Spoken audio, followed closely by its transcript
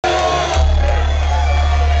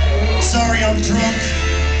sorry, I'm drunk.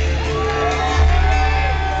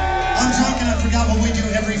 I'm drunk and I forgot what we do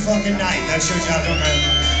every fucking night. That shows you how drunk I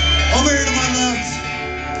am. Over here to my left.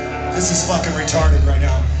 This is fucking retarded right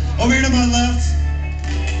now. Over here to my left.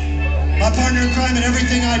 My partner in crime and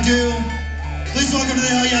everything I do. Please welcome to the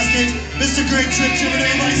Hellyeah stage, Mr. Greg Trip.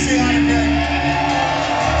 Everybody say hi to Greg.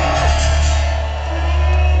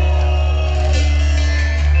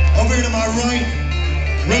 Over here to my right,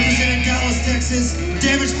 representing Dallas, Texas,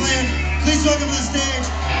 Damage Plan. Please welcome to the stage,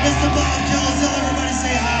 Mr. Bob Killizel. Everybody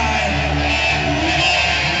say hi.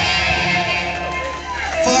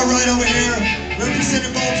 Far right over here,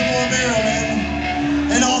 representing Baltimore, Maryland,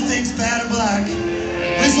 and all things bad and black.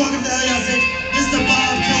 Please welcome to the Hellyeah stage, Mr.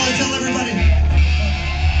 Bob Killizel. Everybody.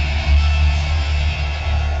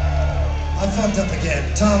 I fucked up again.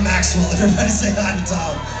 Tom Maxwell. Everybody say hi to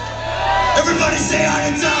Tom. Everybody say hi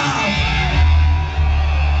to Tom.